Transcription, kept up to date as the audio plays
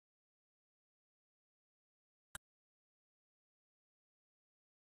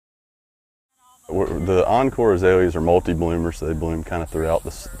The Encore Azaleas are multi-bloomers, so they bloom kind of throughout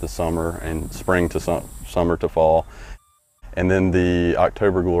the summer and spring to summer to fall. And then the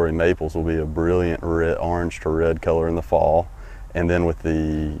October Glory maples will be a brilliant orange to red color in the fall. And then with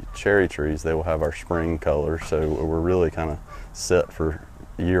the cherry trees, they will have our spring color. So we're really kind of set for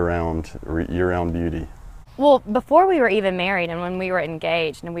year-round beauty. Well, before we were even married and when we were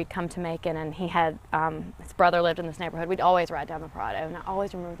engaged and we'd come to Macon and he had, his brother lived in this neighborhood, we'd always ride down the Prado, and I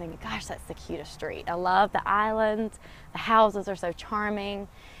always remember thinking, gosh, that's the cutest street. I love the islands, the houses are so charming.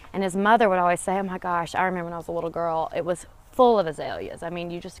 And his mother would always say, oh my gosh, I remember when I was a little girl, it was full of azaleas. I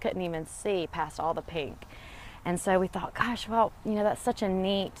mean, you just couldn't even see past all the pink. And so we thought, gosh, well, you know, that's such a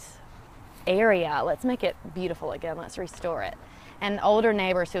neat area. Let's make it beautiful again, let's restore it. And older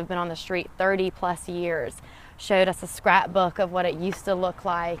neighbors who have been on the street 30+ years showed us a scrapbook of what it used to look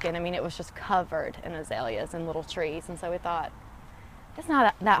like. And I mean, it was just covered in azaleas and little trees. And so we thought, it's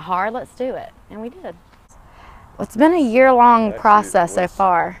not that hard, let's do it. And we did. Well, it's been a year-long process so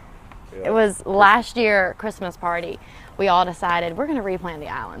far. Yeah. It was last year Christmas party. We all decided we're going to replant the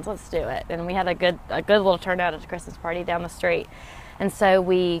islands, let's do it. And we had a good little turnout at the Christmas party down the street. And so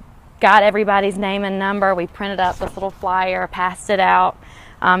we got everybody's name and number. We printed up this little flyer, passed it out,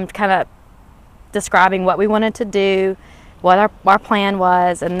 kind of describing what we wanted to do, what our plan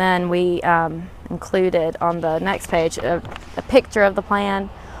was, and then we included on the next page a picture of the plan,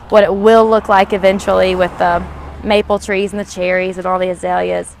 what it will look like eventually with the maple trees and the cherries and all the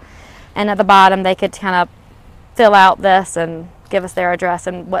azaleas. And at the bottom they could kind of fill out this and give us their address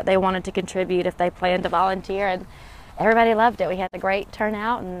and what they wanted to contribute if they planned to volunteer. And everybody loved it. We had a great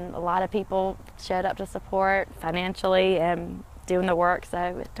turnout and a lot of people showed up to support financially and doing the work,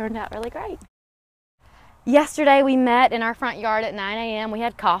 so it turned out really great. Yesterday we met in our front yard at 9 a.m. We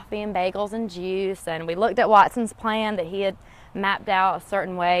had coffee and bagels and juice, and we looked at Watson's plan that he had mapped out a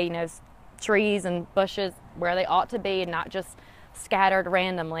certain way, you know, trees and bushes where they ought to be and not just scattered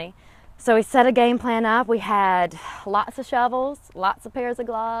randomly. So we set a game plan up. We had lots of shovels, lots of pairs of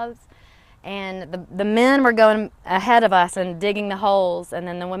gloves, and the men were going ahead of us and digging the holes, and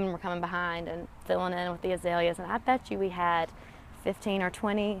then the women were coming behind and filling in with the azaleas. And I bet you we had 15 or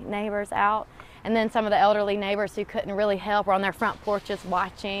 20 neighbors out. And then some of the elderly neighbors who couldn't really help were on their front porches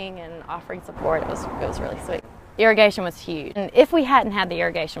watching and offering support. It was really sweet. Irrigation was huge. And if we hadn't had the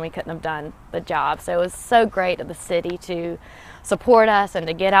irrigation, we couldn't have done the job. So it was so great of the city to support us and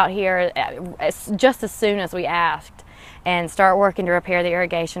to get out here just as soon as we asked and start working to repair the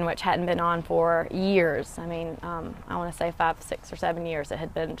irrigation, which hadn't been on for years. I mean, I want to say 5, 6, or 7 years it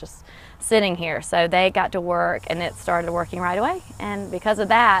had been just sitting here. So they got to work and it started working right away. And because of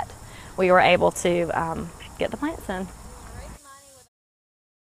that, we were able to get the plants in.